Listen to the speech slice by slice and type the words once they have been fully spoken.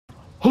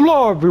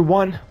Hello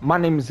everyone, my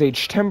name is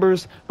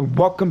HTimbers, and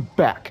welcome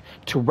back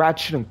to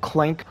Ratchet and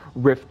Clank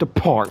Rift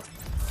Apart.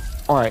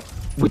 Alright,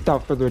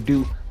 without further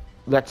ado,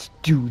 let's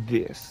do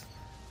this.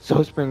 So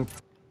it's been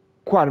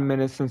quite a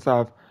minute since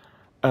I've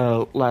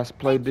last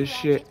played this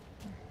shit.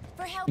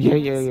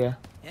 Yeah.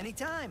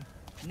 Anytime.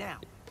 Now,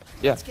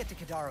 Yeah. let's get to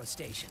Kadaro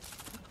Station.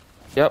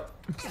 Yep.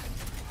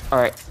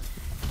 Alright.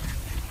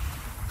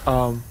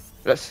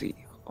 Let's see.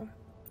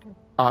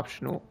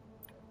 Optional.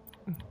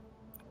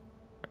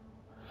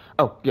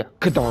 Oh, yeah,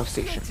 Kadaro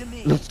Station.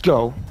 Let's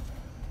go.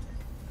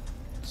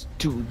 Let's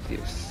do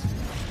this.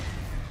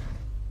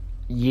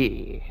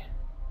 Yeah.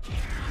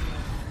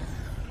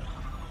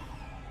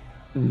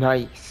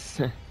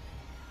 Nice.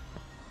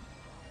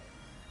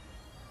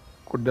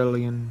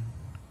 Cordelian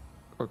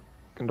or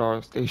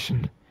Kadaro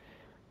Station.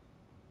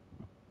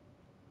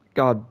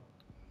 God.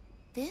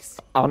 This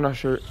I'm not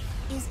sure.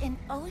 is an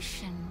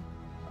ocean.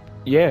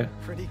 Yeah.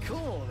 Pretty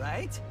cool,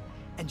 right?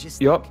 And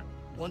just Yup. think,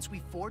 once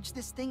we forge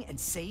this thing and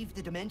save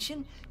the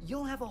dimension,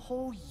 you'll have a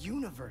whole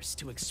universe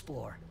to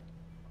explore.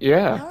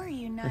 Yeah. How are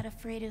you not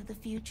afraid of the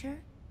future?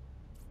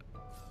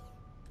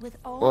 With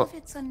all Well- of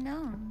its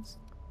unknowns.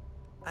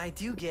 I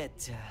do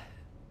get,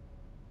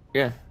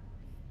 Yeah.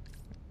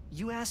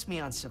 You asked me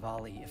on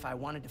Savali if I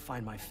wanted to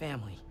find my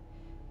family.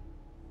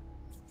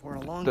 For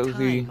a long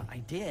Dozy. time, I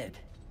did.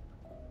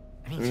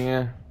 I mean,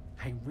 Yeah.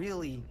 I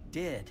really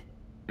did.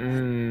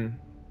 Mm.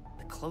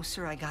 The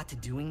closer I got to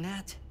doing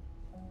that,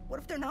 what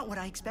if they're not what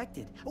I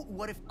expected?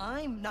 What if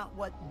I'm not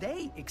what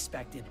they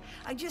expected?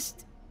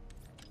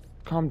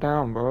 Calm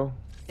down, bro.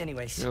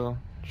 Anyways,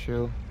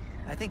 Chill.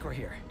 I think we're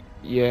here.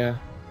 Yeah.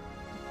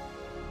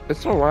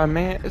 It's alright,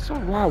 man. It's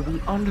alright.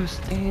 We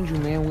understand you,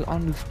 man. We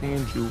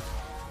understand you.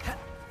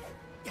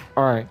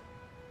 Alright.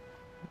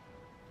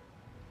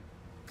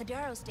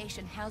 Kadaro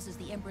Station houses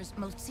the Emperor's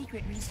most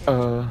secret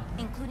research,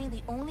 including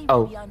the only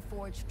Rubion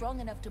forge strong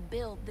enough to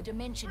build the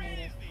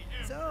Dimensionator.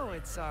 So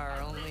it's our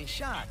only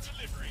shot.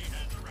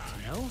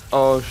 You know?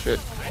 Oh, shit.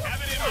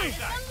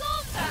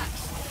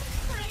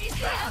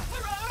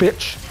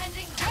 Bitch.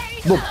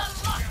 Look.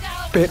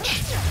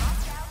 Bitch.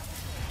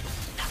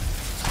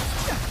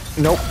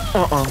 Nope. The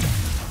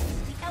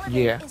elevator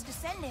Yeah. is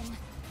descending.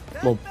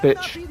 Little That better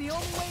not bitch. be the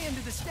only way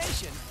into the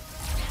station.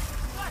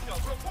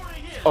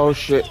 Oh,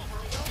 shit.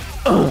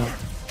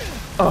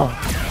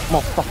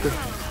 Motherfucker.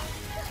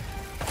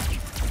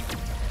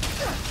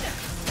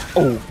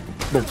 Oh,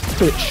 little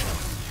bitch.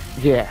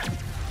 Yeah.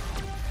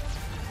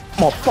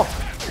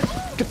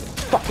 Motherfucker. Get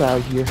the fuck out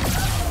of here.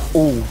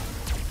 Oh.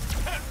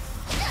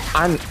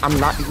 I'm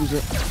not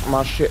using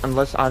my shit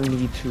unless I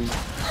need to.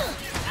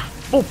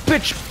 Oh,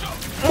 bitch.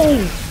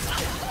 Move.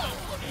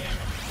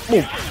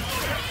 Move.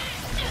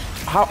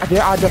 How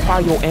dare I defy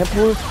your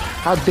emperor?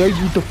 How dare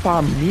you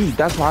defy me?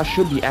 That's what I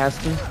should be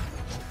asking.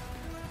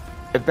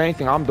 If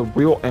anything, I'm the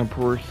real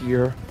emperor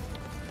here.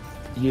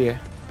 Yeah.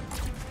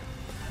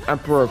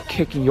 Emperor of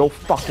kicking your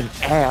fucking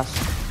ass,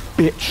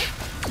 bitch.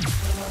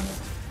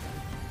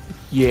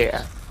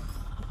 Yeah.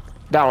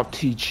 That'll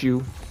teach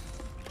you.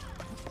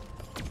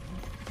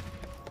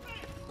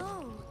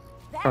 Ooh,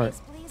 that Alright.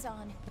 is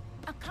Blazon,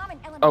 a common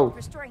element Oh.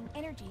 for storing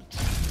energy.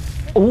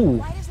 Ooh.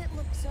 Why does it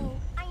look so...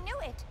 I knew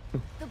it!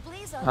 The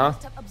Blazon Huh?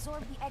 must have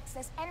absorbed the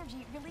excess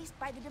energy released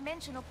by the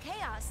dimensional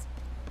chaos.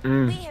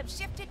 Mm. We have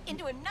shifted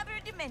into another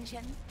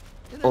dimension.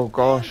 An Oh,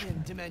 gosh.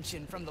 abandoned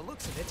dimension from the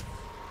looks of it.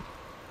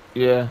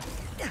 Yeah.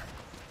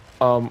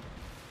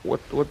 What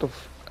the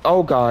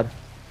oh god.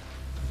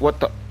 What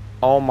the,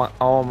 oh my,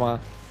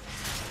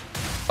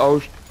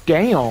 oh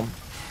damn.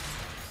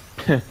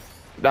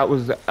 That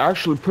was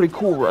actually pretty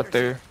cool right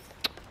there.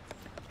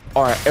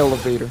 Alright,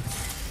 elevator.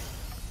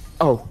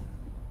 Oh.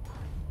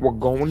 We're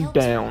going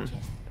down.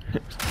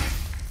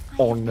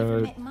 On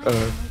the,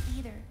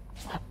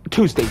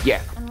 Tuesday,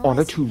 yeah. On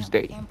a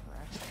Tuesday. In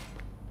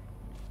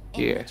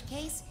Yeah. which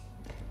case,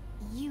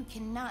 you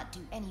cannot do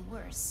any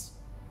worse.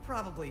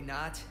 Probably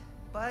not.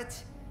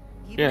 But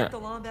even Yeah. if the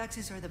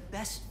Lombaxes are the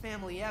best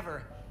family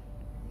ever,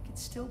 they could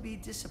still be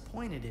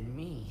disappointed in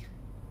me.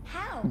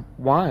 How?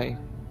 Why?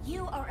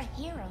 You are a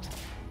hero.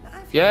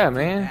 I've Yeah, had a few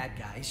man. bad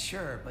guys,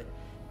 sure, but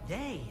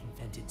they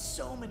invented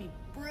so many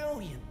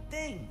brilliant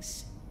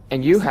things.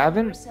 And you Sell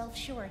haven't? yourself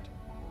short.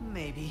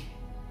 Maybe,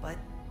 but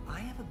I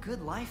have a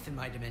good life in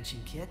my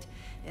dimension, Kit,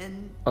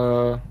 and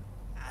Uh,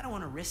 I don't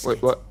want to risk wait,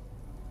 it. what?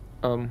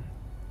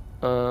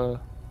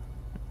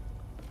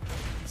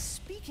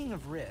 Speaking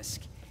of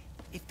risk,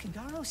 if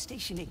Kadaro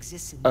Station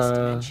exists in this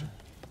dimension,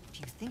 do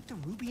you think the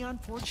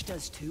Rubion Forge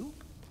does too?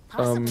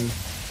 Possibly.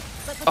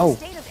 But with oh. the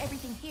state of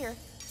everything here,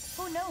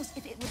 who knows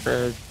if it would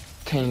Your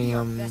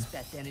Titanium, best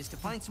bet then is to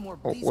find some more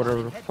or Blazon whatever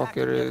and the head fuck back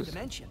to it the other is.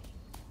 dimension.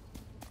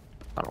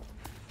 I don't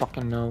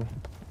fucking know.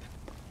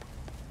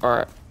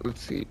 Alright,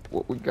 let's see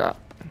what we got.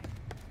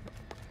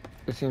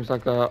 It seems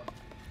like a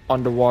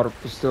underwater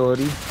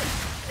facility.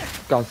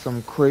 Got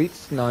some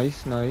crates,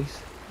 nice.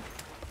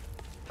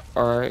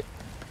 Alright.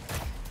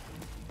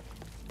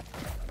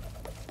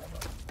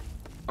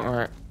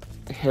 Alright.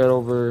 Head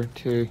over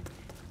to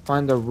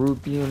find the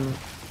Rubion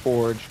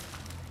Forge.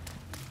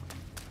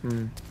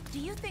 Do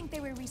you think they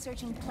were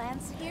researching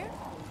plants here?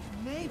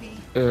 Maybe.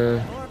 Uh.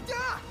 Or,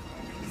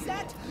 is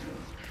that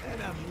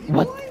an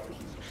What? amoeboid?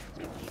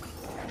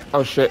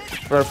 Oh shit.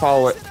 Better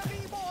follow it. It's an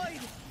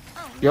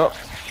amoeboid. Yup.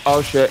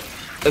 Oh shit.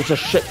 It's a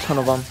shit ton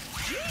of them.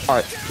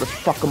 Alright, let's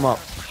fuck them up.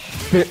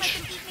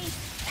 Bitch.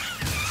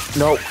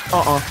 No.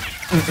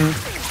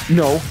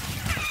 No.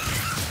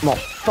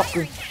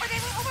 Motherfucker.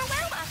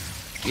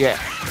 Yeah.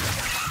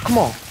 Come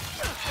on.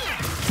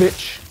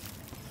 Bitch.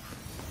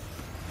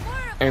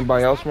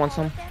 Anybody else want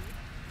some?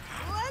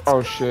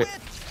 Oh shit.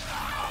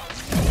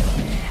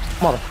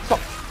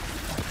 Motherfucker.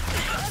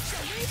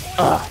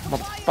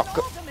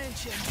 Motherfucker.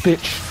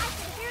 Bitch.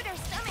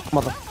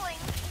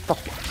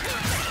 Motherfucker.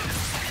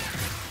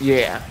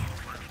 Yeah.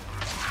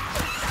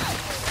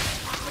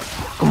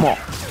 Come on.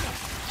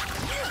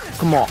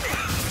 Come on.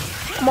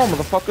 Come on,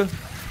 motherfucker.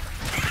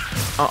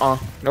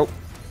 Nope.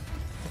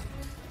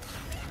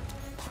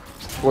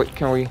 Wait,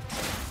 can we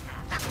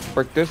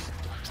break this?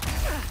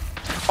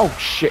 Oh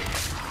shit.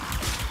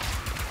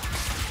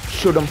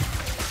 Shoot them.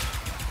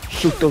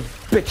 Shoot those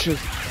bitches.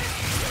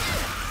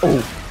 Oh,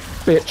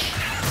 bitch.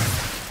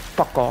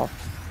 Fuck off.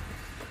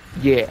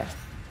 Yeah.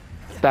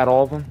 That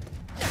all of them?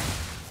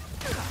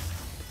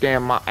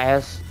 Damn, my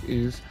ass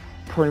is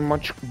pretty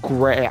much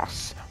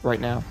grass right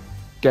now.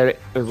 Get it?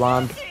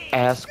 Around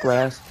ass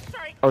grass.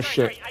 Oh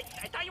shit.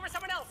 I thought you were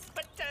someone else,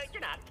 but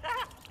you're not.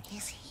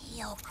 Is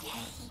he okay?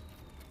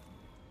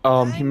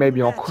 He may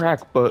be on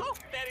crack, but Oh,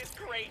 that is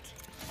great.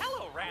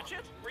 Hello, Ratchet.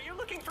 Were you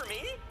looking for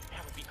me?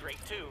 That would be great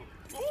too.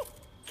 Ooh,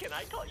 can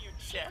I call you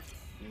Chet?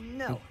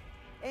 No.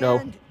 No.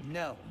 And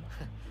no.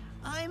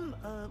 I'm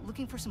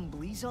looking for some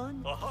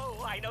Blizon.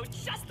 Oh, I know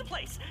just the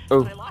place.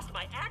 Oh. But I lost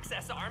my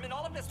access arm in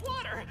all of this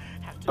water.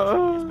 Have to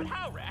do this, but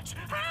how, Ratch?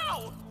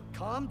 How?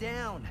 Calm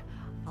down.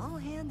 I'll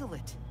handle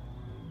it.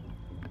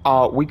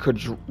 we could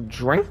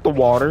drink the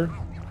water.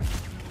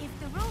 If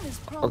the room is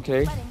prone Okay.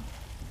 to flooding,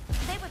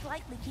 they would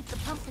likely keep the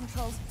pump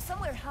controls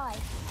somewhere high.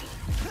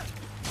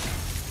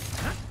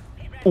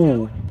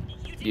 Ooh.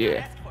 You did Yeah.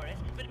 not ask for it,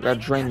 but Gotta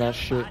my drain that name is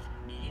shit. Junkbot,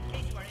 in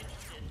case you are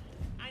interested.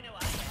 I know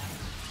I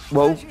am.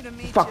 Whoa. Pleasure to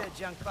meet Fuck.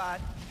 you, Junkbot.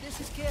 This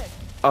is Kid.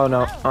 Oh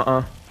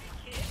no.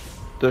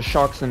 The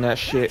sharks in that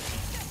shit.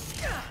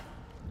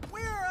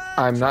 We're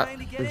I'm not trying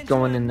to get into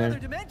going in another there.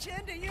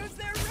 dimension to use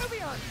their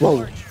Rubion Whoa.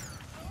 forge.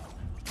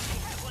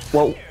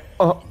 Whoa.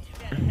 Oh. Too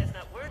bad it has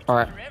not worked All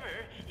right. forever.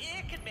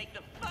 It could make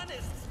the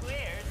funnest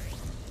squares.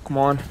 Come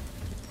on. Did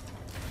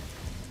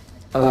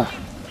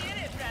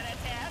it,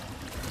 Rat-a-tat.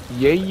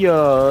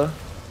 Yeah.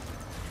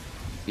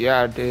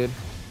 Yeah, I did.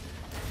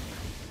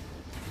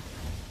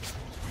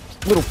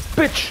 Little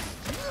bitch.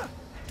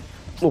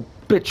 Little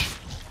bitch.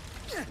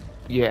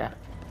 Yeah.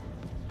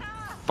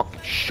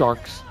 Fucking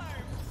sharks.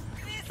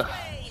 This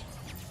way.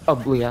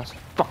 Ugly ass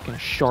fucking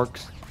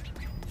sharks.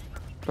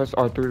 Press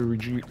R3 to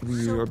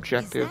review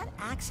objective. Is that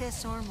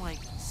access arm like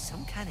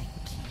some kind of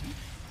key?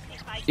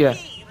 If by Yeah.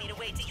 key you mean a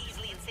way to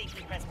easily and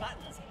safely press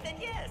buttons, then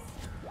yes.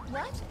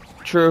 What?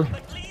 True.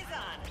 But please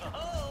on.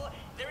 Oh,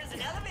 there is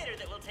an elevator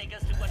that will take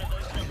us to one of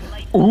those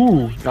delightful Ooh,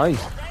 glowing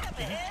nice. rooms right up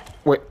ahead.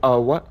 Wait,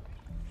 what?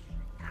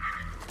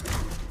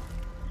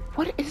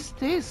 What is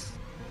this?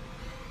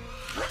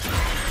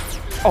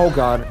 Oh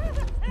god.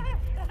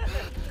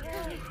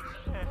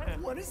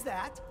 What is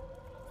that?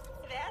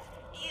 That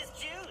is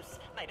Juice,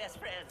 my best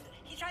friend.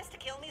 He tries to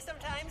kill me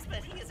sometimes,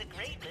 but he is a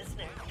great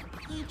listener.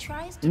 He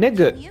tries to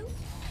Nigga. kill you?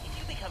 If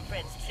you become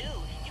friends too,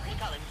 you can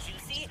call him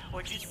Juicy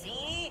or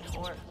Juicy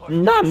or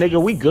Nah,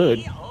 nigga, we JC.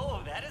 good.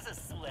 Oh, that is a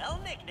swell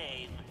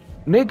nickname.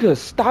 Nigga,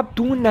 stop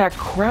doing that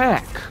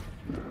crack.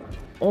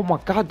 Oh my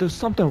god, there's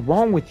something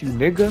wrong with you,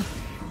 nigga.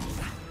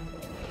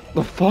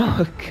 The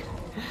fuck?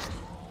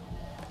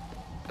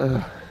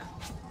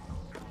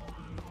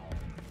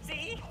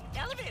 See?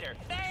 Elevator.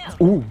 Bam.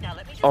 Ooh, Now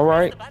let me just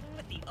alright. press the button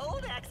with the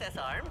old access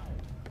arm.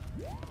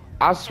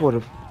 I sort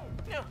of.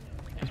 No,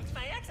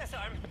 my access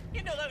arm.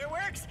 It no longer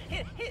works.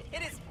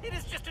 It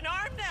is just an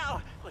arm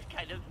now. What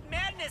kind of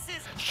madness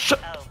is? Shut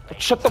wait. the No.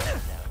 shut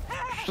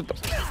the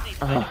We just need to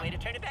find a way to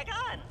turn it back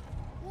on.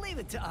 Leave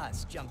it to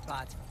us,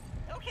 Junkbot.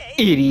 Okay.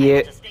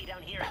 Idiot. I'll just stay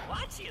down here and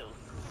watch you.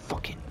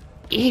 fucking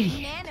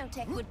idiot.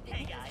 Nanotech would be.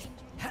 Hey guys.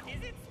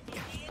 Is it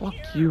spooky in Fuck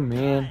here? you,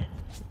 man.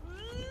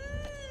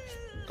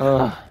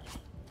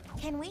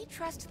 Can we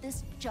trust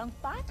this junk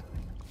bot?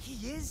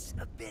 He is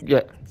a bit Yeah.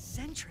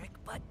 eccentric,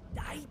 but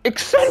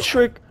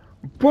Eccentric?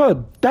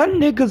 Bruh, that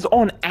nigga's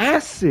on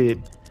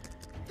acid.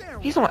 there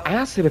we He's on go.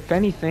 acid, if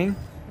anything.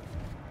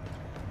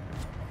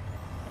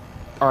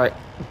 Alright.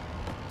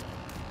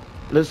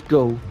 Let's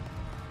go.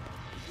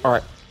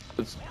 Alright.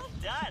 Let's. Well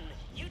done.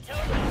 You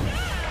totally.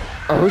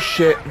 Oh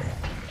shit.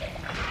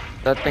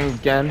 That thing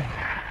again.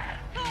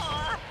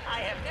 Aw, I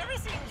have never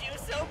seen you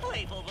so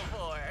playful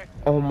before.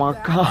 Oh my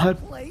That's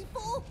god.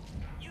 playful?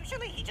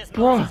 Usually he just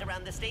Bruh. moves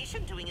around the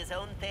station doing his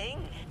own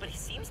thing, but he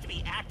seems to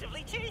be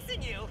actively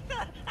chasing you.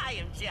 I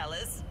am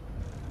jealous.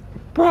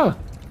 Bruh.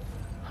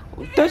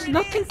 There's There it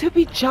nothing is. to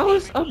be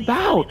jealous Favorite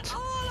about. Blizon in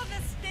all of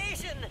the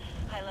station.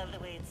 I love the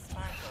way it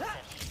sparkles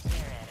after you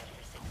stare at it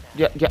for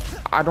 6 hours. Yeah,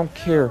 I don't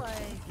care. Well,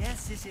 I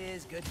this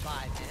is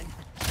goodbye, man.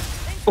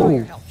 Thanks for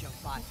your help, junk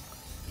bot.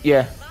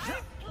 Yeah.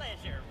 My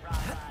pleasure,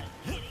 Rod.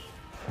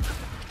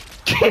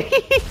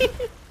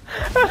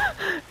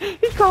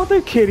 He called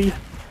her kitty.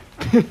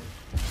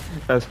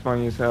 That's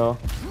funny as hell.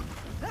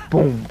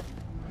 Boom.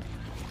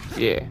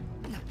 Yeah.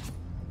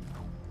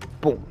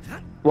 Boom.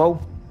 Whoa.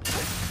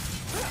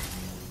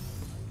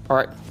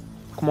 Alright.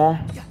 Come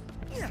on.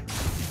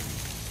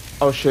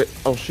 Oh shit.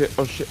 Oh shit.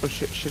 Oh shit. Oh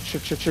shit.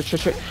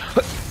 Shit.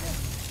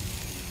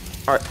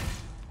 Alright.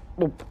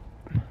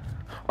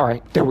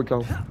 Alright. There we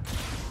go.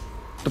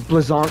 The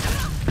Blizzard.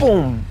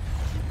 Boom.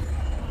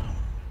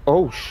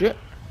 Oh shit.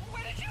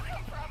 Where did you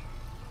come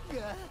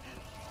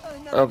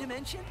from? Another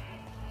dimension?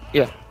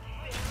 Yeah.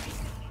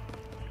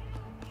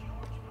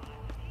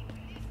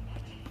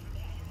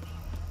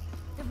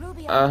 The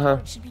ruby on the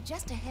board should be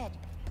just ahead.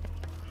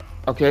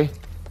 Okay.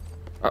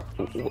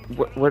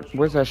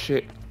 Where's that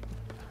shit?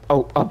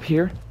 Oh, up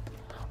here?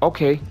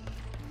 Okay.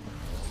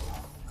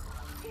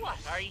 What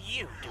are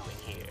you doing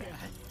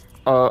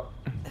here?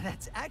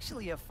 That's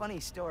actually a funny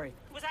story.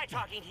 Was I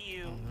talking to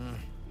you?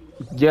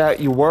 Yeah,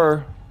 you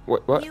were.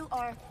 What? You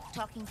are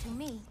talking to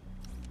me.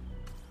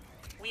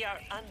 We are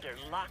under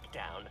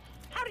lockdown.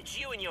 How did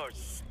you and your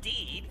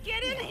steed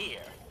get in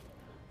here?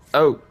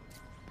 Oh.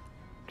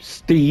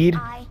 Steed?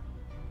 I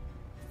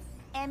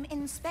am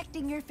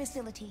inspecting your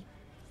facility.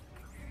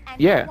 And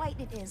Yeah. white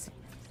it is.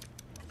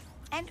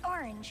 And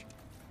orange.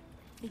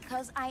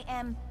 Because I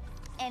am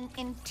an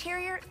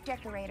interior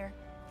decorator.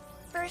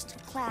 First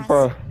class.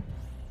 Bruh.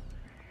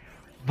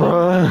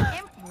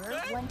 The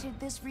Emperor wanted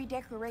this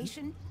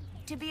redecoration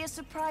to be a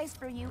surprise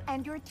for you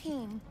and your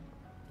team.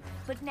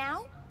 But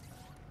now,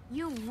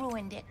 you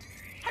ruined it.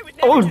 I would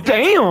never Oh, do that to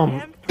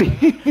damn! the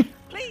Emperor.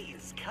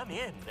 Please come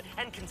in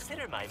and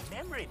consider my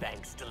memory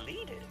banks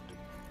deleted.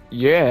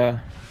 Yeah.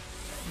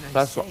 Nice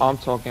That's what save, I'm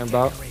talking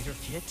about. Decorator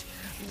Kit.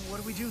 What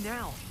do we do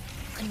now?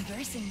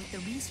 Conversing with the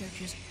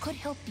researchers could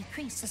help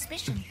decrease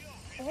suspicion.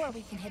 Or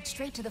we can head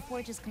straight to the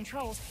Forge's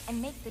controls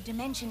and make the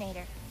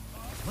Dimensionator.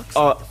 Looks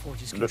like the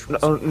Forge's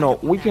controls No, are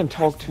we can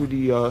talk to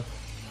the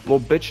little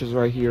bitches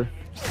right here.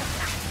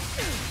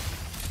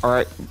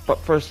 Alright, but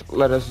first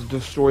let us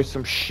destroy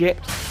some shit.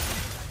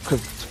 Cause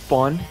it's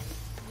fun.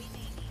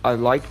 I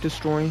like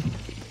destroying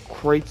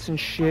crates and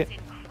shit.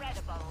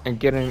 And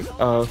getting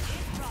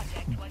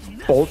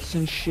bolts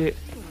and shit.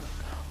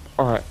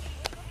 Alright.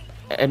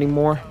 Any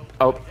more?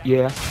 Oh,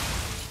 yeah.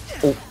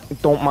 Oh,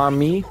 don't mind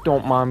me.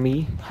 Don't mind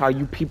me. How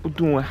you people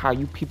doing? How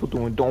you people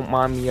doing? Don't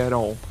mind me at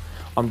all.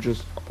 I'm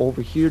just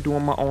over here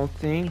doing my own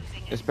thing,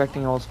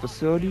 inspecting y'all's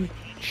facility,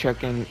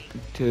 checking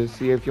to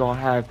see if y'all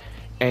have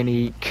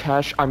any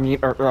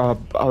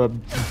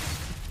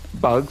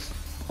bugs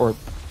or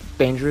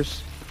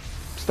dangerous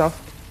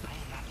stuff.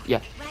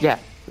 Yeah,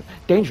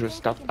 dangerous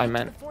stuff. I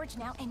meant. The Forge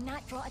now and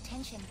not draw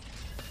attention.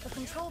 The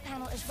control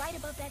panel is right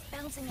above that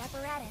bouncing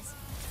apparatus.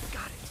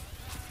 Got it.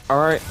 All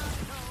right.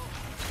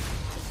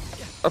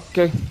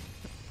 Okay.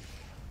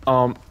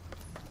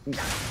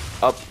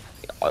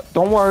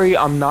 Don't worry,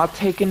 I'm not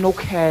taking no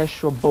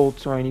cash or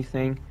bolts or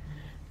anything.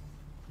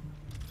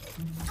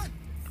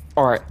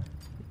 Alright.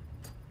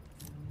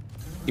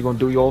 You gonna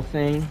do your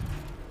thing?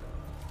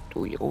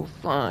 Do your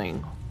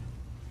thing.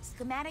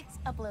 Schematics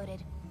uploaded.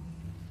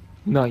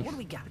 Nice. What do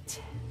we got?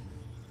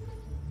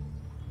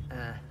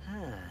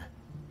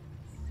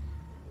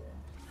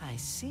 I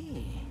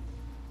see.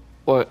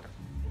 What?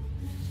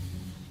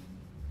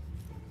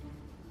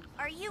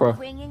 Are you Bruh.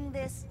 winging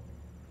this?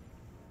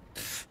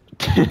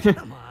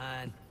 Come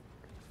on.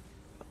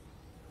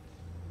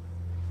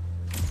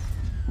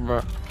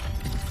 Bruh.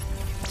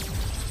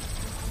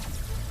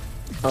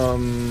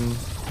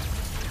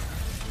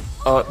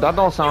 That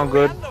don't sound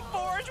good. You ran the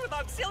forge with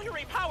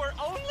auxiliary power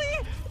only?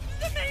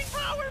 The main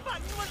power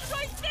button was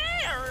right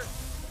there!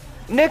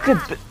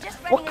 Nigga,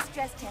 Just running a what?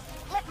 stress test.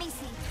 Let me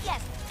see.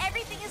 Yes,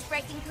 everything is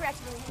breaking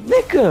correctly.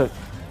 Nigga,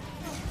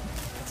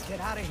 Let's get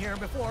out of here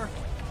before.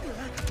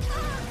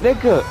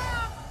 nigga.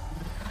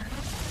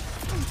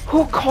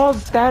 Who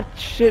calls that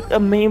shit a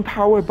main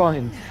power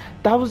button?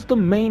 That was the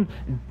main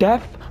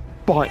death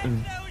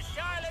button. No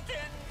charlatans!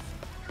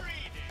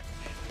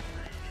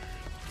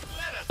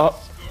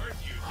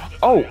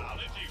 Oh.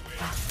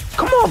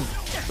 Come on,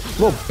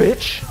 little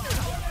bitch.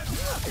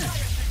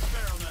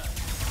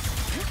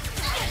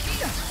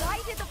 Why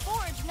did the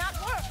forge not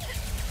work?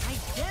 I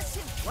guess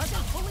it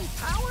wasn't fully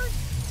powered?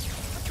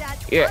 But that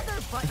Yeah.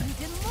 other button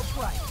didn't look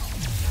right.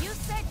 You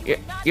said you Yeah,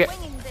 were not yeah.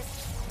 winging this.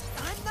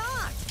 I'm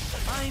not.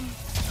 I'm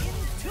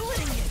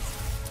intuiting it.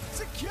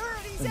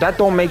 Security's That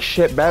don't make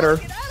shit better.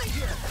 Get out of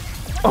here.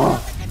 Uh,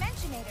 The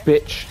Dimensionator.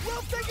 bitch.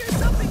 We'll figure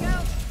something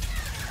out.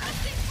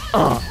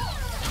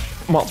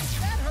 Mom. That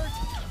hurt.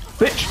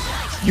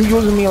 Bitch, you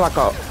using me like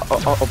a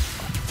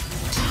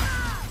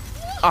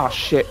ah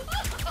shit.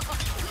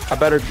 I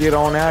better get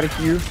on out of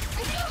here.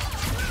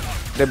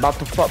 They about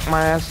to fuck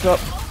my ass up.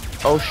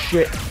 Oh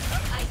shit.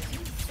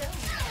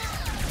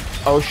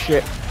 Oh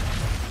shit.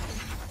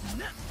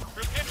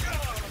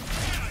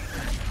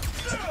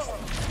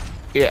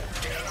 Yeah.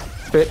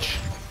 Bitch.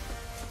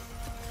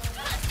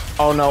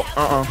 Oh no,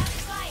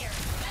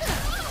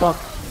 Fuck.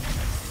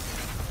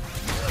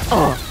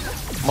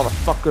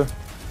 Motherfucker.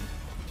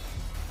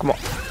 Come on.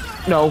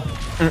 No.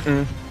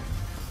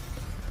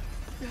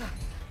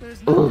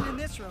 There's nothing in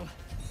this room.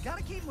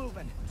 Gotta keep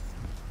moving.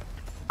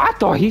 I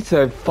thought he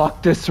said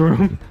fuck this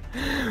room.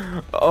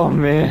 Oh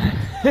man.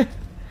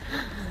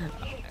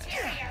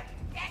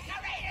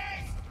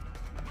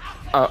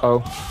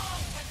 Uh-oh.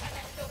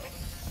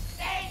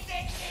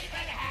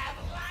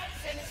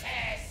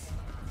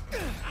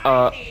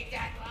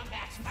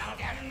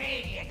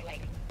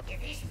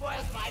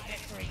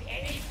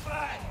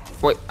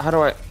 Wait, how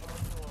do I?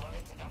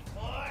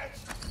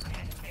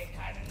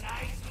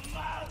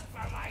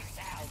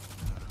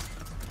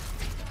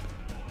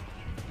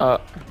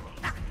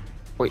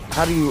 Wait,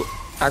 how do you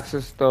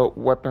access the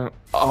weapon?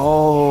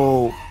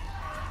 Oh.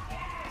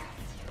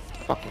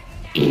 Fucking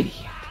idiot.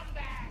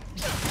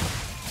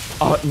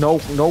 No,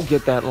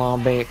 get that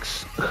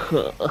Lombax.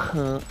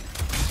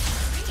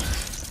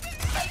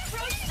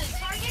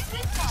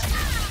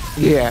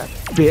 Yeah,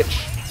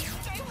 bitch.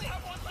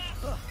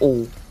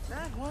 Oh.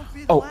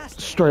 Oh,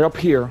 straight up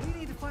here.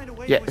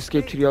 Yeah,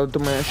 escape to the other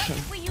dimension.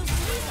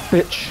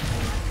 Bitch.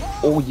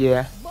 Oh,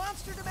 yeah.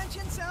 Monster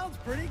dimension sounds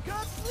pretty good.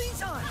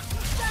 Please on.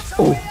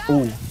 Oh,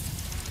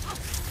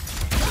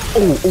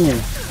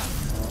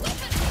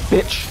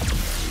 bitch.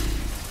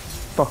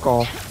 Fuck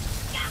off.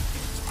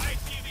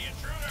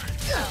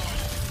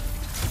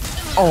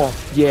 Oh,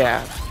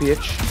 yeah,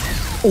 bitch.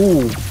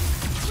 Oh.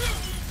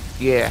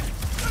 Yeah.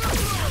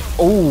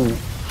 Oh.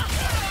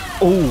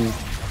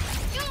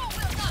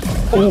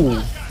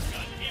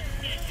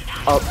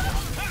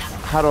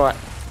 How do I?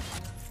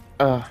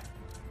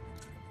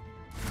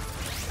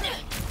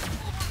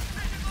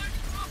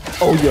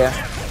 Oh yeah.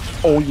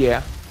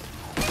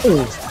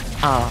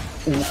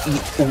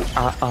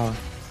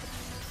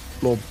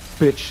 Little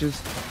bitches.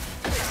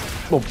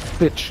 Little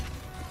bitch.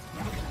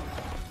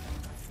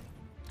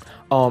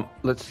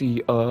 Let's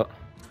see, the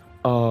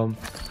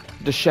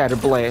Shatter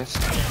Blast.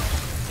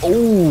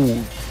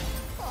 Oh,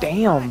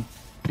 damn,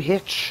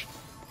 bitch.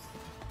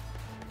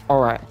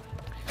 Alright.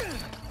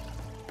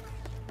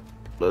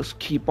 Let's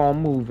keep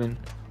on moving.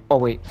 Oh,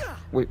 wait,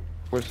 we're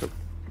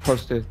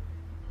supposed to...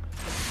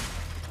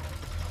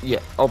 Yeah,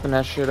 open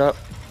that shit up.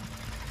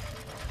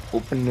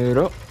 Open it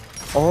up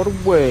all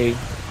the way.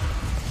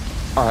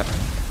 Alright.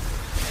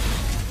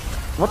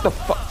 What the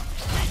fuck?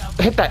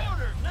 Hit that.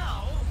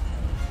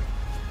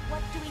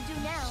 What do we do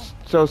now?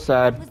 So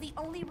sad. It was the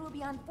only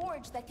ruby on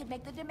Forge that could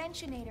make the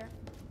Dimensionator.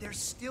 There's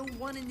still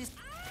one in this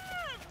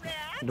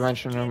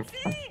Dimension room.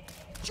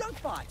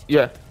 Junkbot.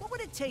 Yeah. What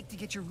would it take to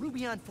get your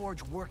Ruby on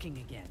Forge working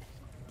again?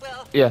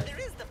 Well, yeah. There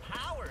is the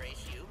power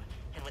issue.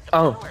 And with the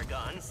Oh. power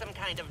gone, some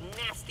kind of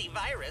nasty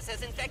virus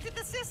has infected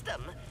the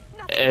system.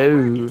 Nothing Oh.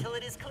 will work until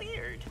it is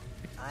cleared.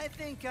 I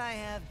think I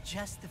have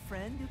just the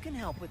friend who can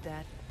help with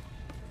that.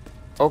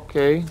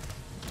 Okay.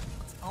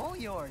 It's all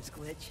yours,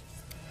 Glitch.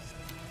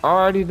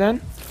 Alrighty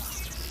then.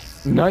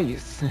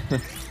 Nice.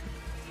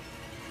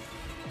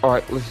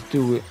 Alright, let's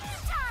do it.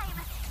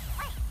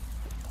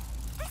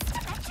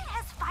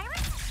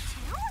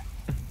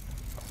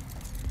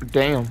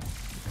 Damn.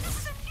 This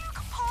is a new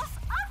Pulse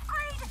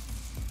upgrade.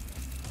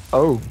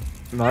 Oh,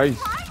 nice.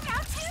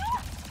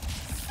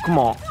 Come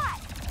on.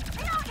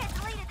 They all get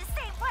deleted the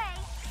same way.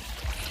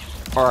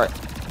 Alright.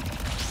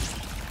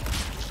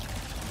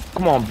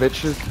 Come on,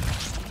 bitches.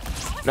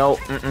 No,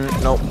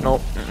 no.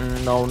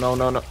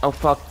 Oh,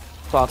 fuck.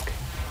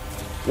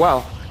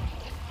 Well.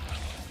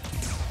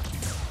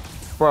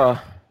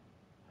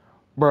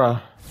 Bruh.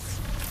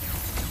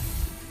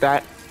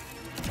 That.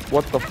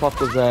 What the fuck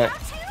was that?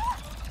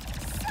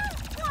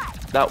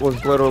 That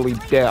was literally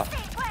death.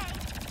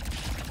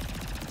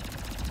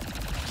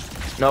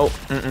 No,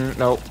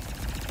 no.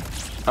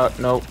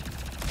 No.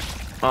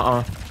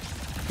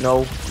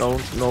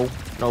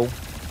 No.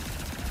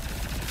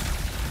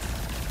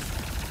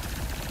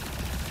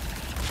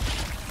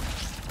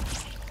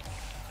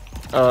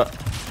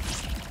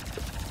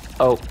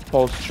 Oh,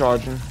 pulse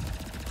charging.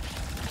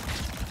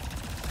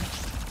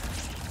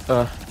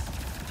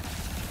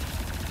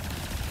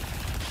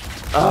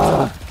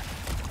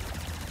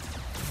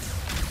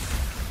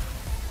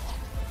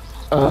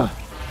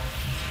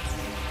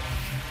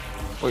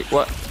 Wait,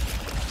 what?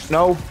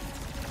 No.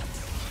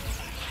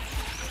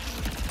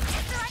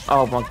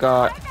 Oh my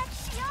god.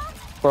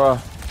 Bruh.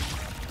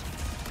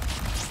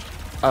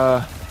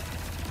 I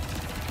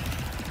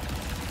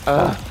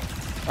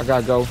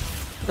gotta go.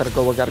 I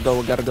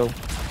gotta go.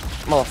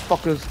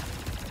 Motherfuckers.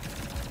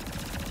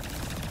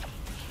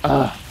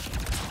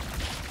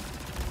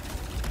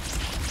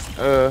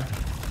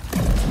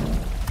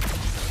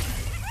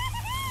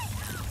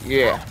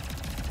 Yeah.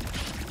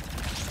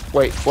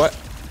 Wait, what?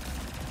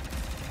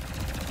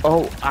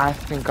 Oh, I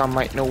think I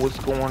might know what's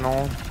going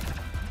on.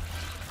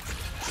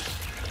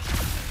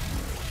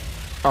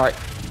 Alright,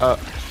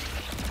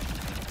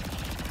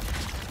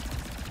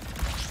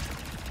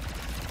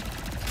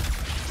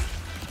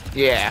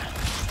 yeah,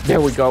 there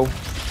we go.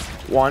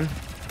 One.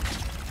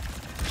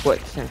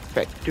 Flex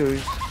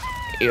Infectors,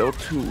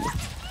 L2.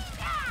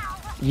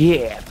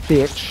 Yeah,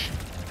 bitch.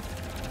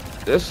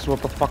 This is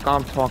what the fuck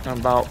I'm talking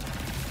about.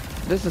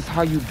 This is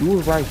how you do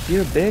it right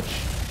here,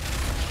 bitch.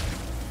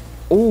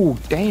 Oh,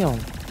 damn.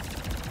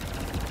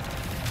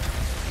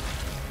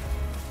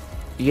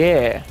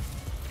 Yeah.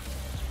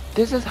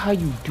 This is how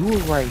you do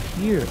it right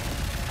here.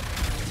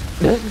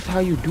 This is how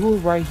you do it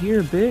right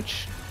here,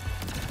 bitch.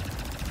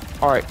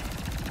 Alright.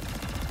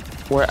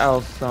 Where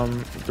else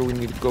do we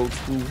need to go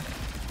to?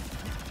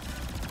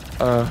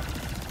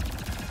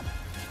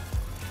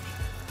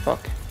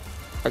 Fuck.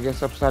 I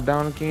guess upside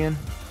down again.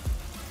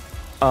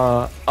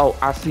 Oh,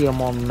 I see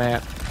him on the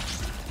map.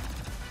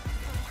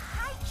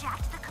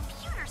 Hijacked the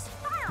computer's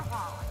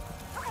firewall.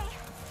 Okay.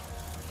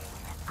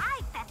 I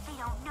bet they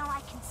don't know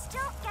I can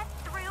still get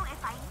through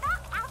if I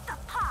knock out the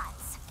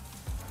pods.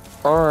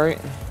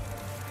 Alright.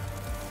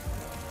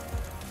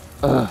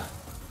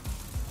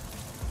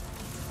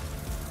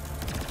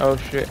 Oh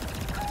shit.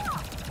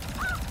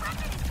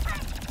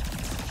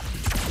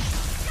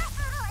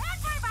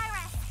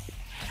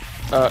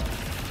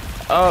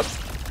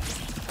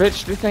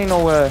 Bitch, this ain't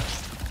no,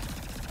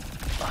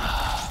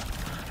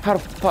 how the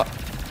fuck?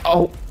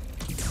 Oh.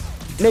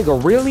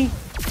 Nigga, really?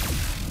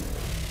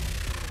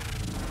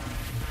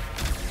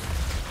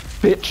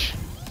 Bitch.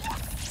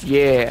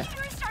 Yeah.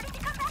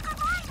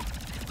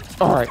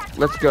 Alright,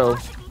 let's go.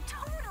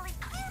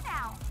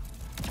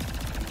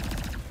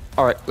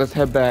 Alright, let's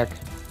head back.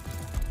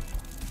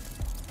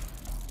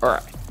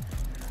 Alright.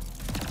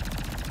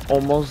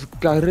 Almost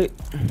got it.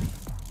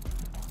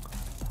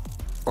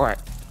 Alright.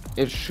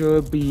 It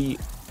should be...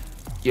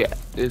 Yeah,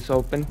 it's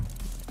open.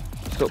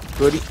 So,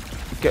 goody.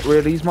 Get rid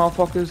of these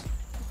motherfuckers.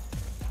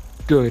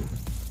 Good.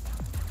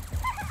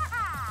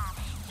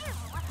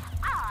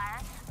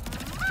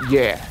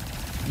 Yeah.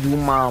 You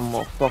my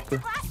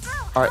motherfucker.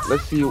 Alright,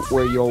 let's see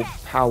where your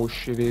power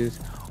shit is.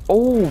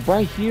 Oh,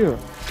 right here.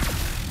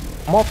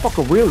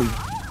 Motherfucker, really?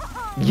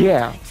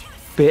 Yeah,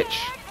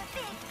 bitch.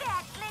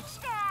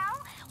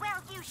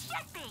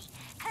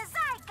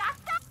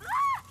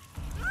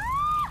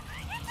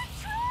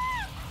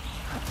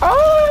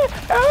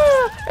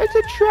 It's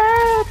a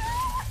trap!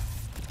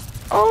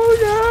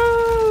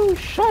 Oh no!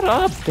 Shut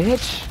up,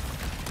 bitch!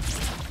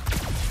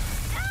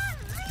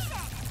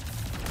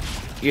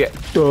 Yeah,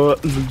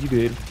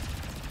 deleted.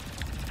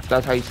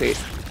 That's how you say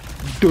it.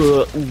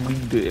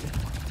 Deleted.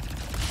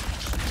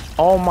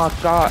 Oh my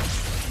god.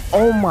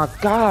 Oh my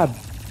god.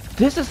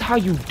 This is how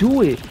you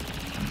do it.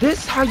 This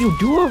is how you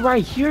do it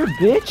right here,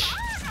 bitch.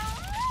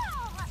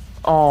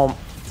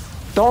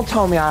 Don't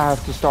tell me I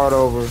have to start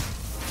over.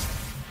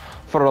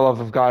 For the love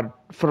of God.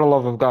 For the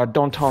love of God,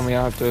 don't tell me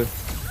I have to.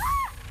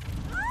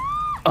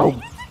 Oh,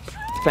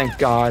 thank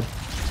God.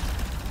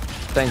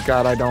 Thank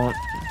God I don't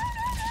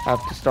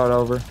have to start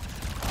over.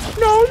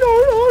 No, no,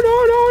 no,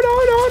 no, no,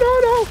 no, no, no,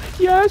 no.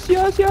 Yes,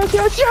 yes, yes,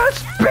 yes,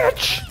 yes,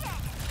 bitch.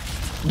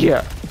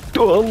 Yeah,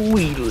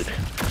 deleted.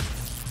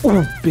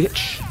 Ooh,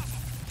 bitch.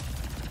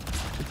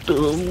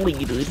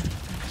 Deleted.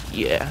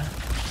 Yeah.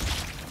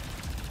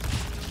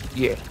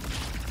 Yeah.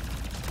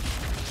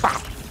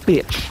 Bop,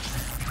 bitch.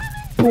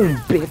 Boom,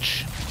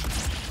 bitch.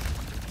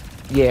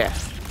 Yeah.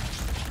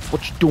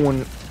 What you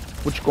doing?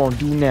 What you gonna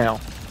do now?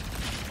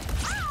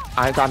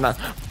 I ain't got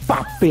nothing.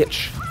 Bop,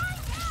 bitch.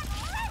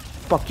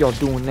 Fuck y'all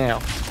doing now?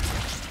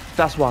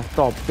 That's what I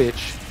thought,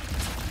 bitch.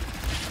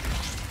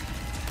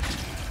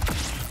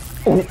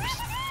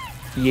 Oops.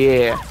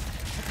 Yeah.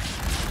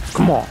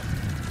 Come on.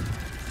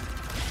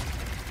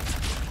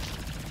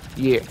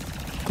 Yeah.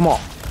 Come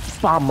on.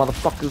 Bop,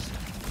 motherfuckers.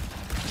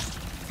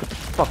 What the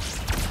fuck?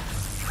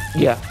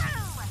 Yeah.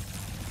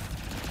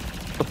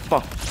 What the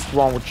fuck? What's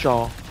wrong with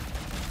y'all?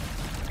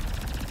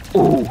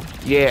 Ooh,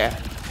 yeah.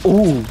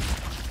 Ooh.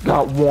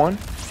 Got one.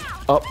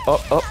 Up,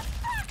 up, up.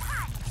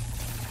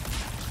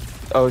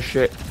 Oh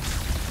shit.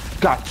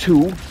 Got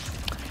two.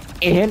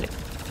 And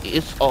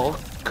it's all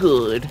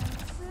good.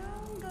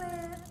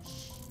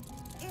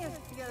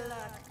 If your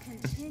luck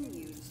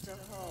continues to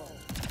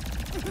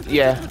hold.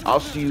 Yeah, I'll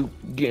see you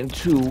getting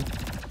two.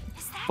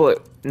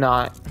 But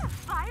not.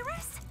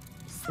 Virus?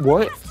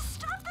 What?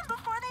 Stop them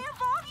before they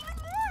evolve even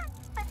more.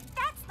 But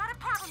that's not a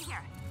problem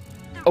here.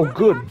 Oh,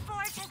 good.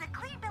 Forge has a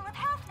clean bill of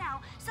health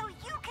now, so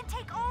you can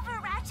take over,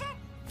 Ratchet.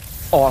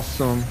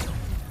 Awesome.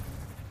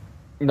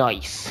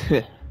 Nice.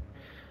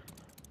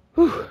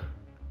 Whew.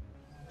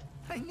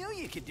 I knew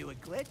you could do it,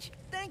 Glitch.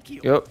 Thank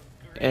you. Yep.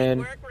 Great And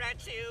work,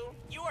 Ratchet.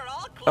 You are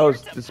all oh, clear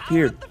it's to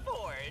disappeared. power up the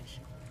forge.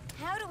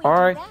 How do we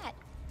Alright. do that?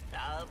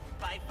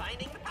 By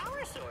finding the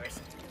power source.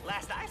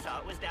 Last I saw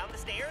it was down the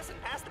stairs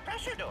and past the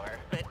pressure door.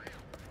 But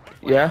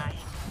Yeah. it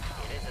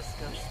is a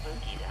skosh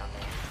spooky down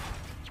there.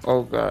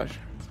 Oh gosh.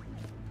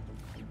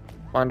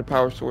 Find the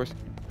power source.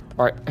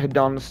 Alright, head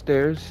down the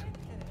stairs.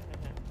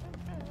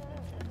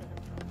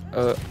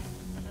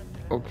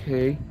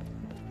 Okay.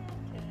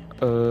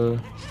 Whoa,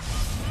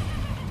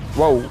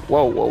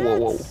 whoa, whoa, whoa,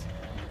 whoa.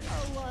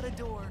 A lot of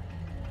door.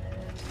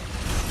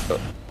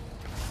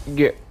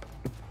 Yeah.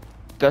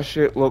 That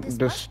shit look This must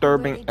be where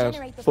disturbing they as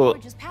generate the fuck.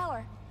 forge's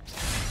power.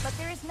 But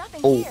there is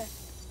nothing Oh. here.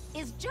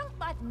 Is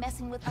Junkbot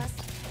messing with us?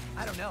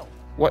 I don't know.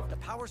 What? The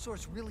power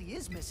source really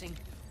is missing.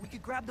 We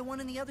could grab the one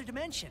in the other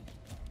dimension.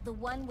 The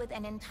one with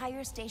an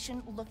entire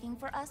station looking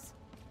for us?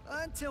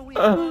 Until we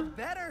have a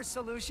better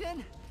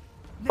solution.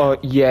 Now,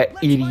 Yeah, let's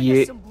find us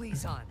idiot. some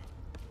bleeds on.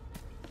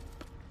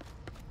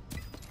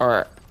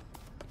 Alright.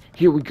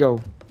 Here we go.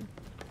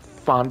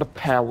 Find the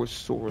power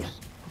source.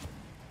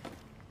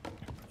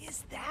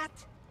 Is that?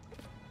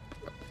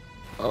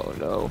 Oh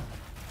no.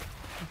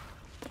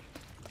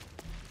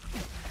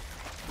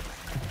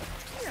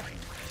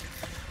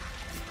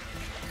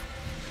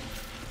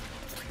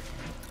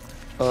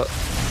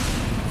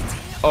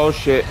 Oh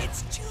shit.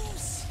 It's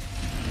juice.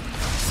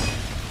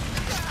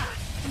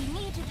 We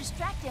need to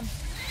distract him.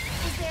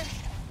 Is there...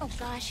 Oh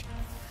gosh.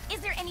 Is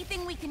there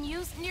anything we can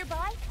use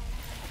nearby?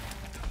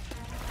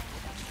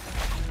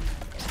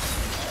 It's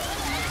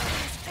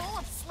full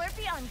of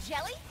Slurpee on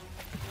jelly?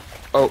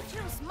 Oh,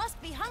 Juice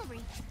must be hungry.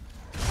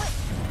 Quick,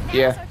 now's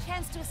Yeah. our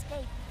chance to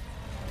escape.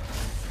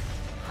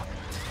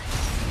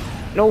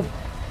 no.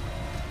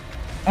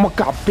 Oh my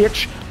god,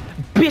 bitch.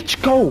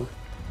 Bitch, go.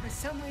 For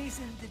some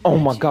reason, the Oh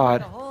my dimension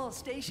God. The whole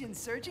station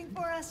searching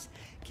for us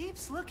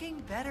keeps looking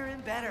better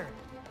and better.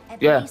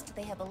 At Yeah. least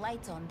they have the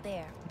lights on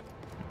there.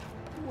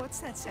 What's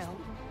that sound?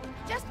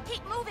 Just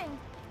keep moving.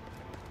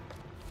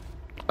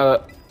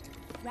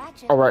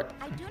 Ratchet, Alright.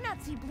 I do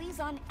not see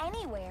Bleezon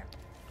anywhere.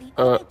 The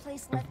Uh. only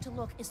place left to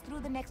look is through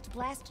the next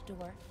blast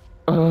door.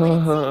 But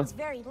it seems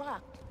very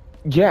locked.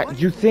 Yeah, What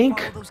you if we think?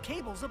 follow those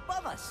cables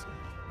above us?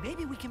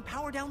 Maybe we can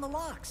power down the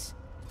locks.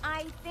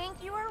 I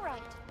think you are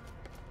right.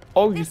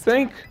 Oh, you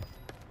think?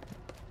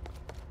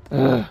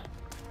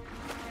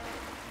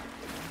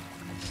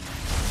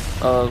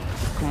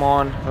 Come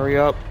on, hurry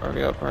up,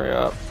 hurry up, hurry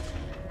up.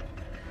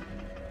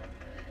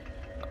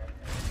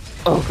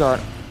 Oh god.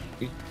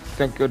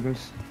 Thank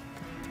goodness.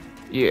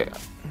 Yeah.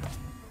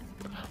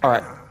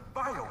 Alright.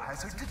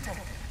 Biohazard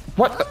detected.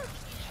 What the?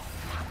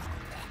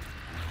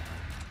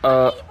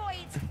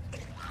 Boys,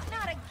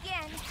 not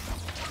again.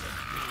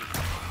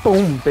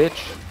 Boom,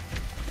 bitch.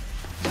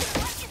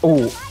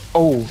 Oh,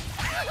 oh,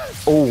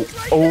 oh,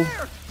 oh,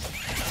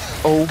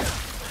 oh,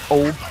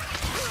 oh,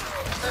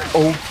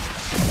 oh,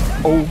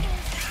 oh.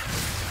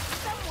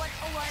 Somewhat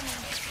alarming.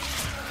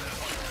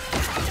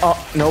 Oh,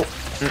 no.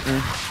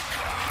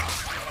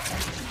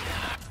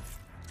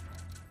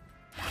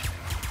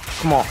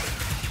 Come on.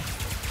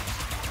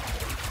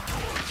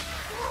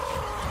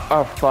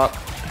 Oh, fuck.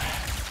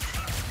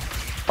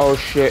 Oh,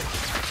 shit.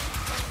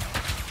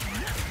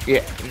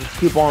 Yeah, just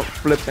keep on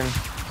flipping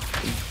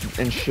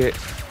and shit.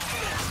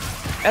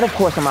 And of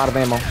course, I'm out of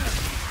ammo.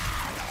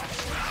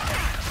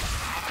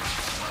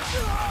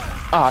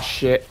 Ah,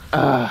 shit.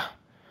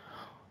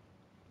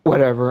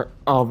 Whatever.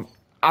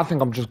 I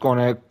think I'm just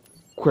gonna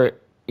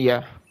quit.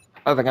 Yeah,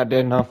 I think I did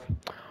enough.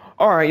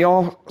 Alright,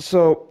 y'all.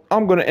 So,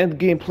 I'm gonna end the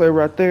gameplay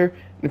right there.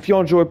 If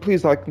y'all enjoyed,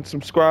 please like and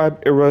subscribe.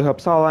 It really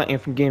helps out a lot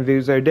and from game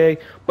videos every day.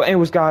 But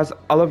anyways, guys,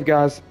 I love you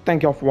guys.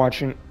 Thank y'all for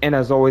watching. And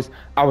as always,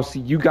 I will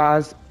see you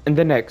guys in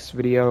the next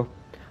video.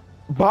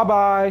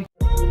 Bye-bye.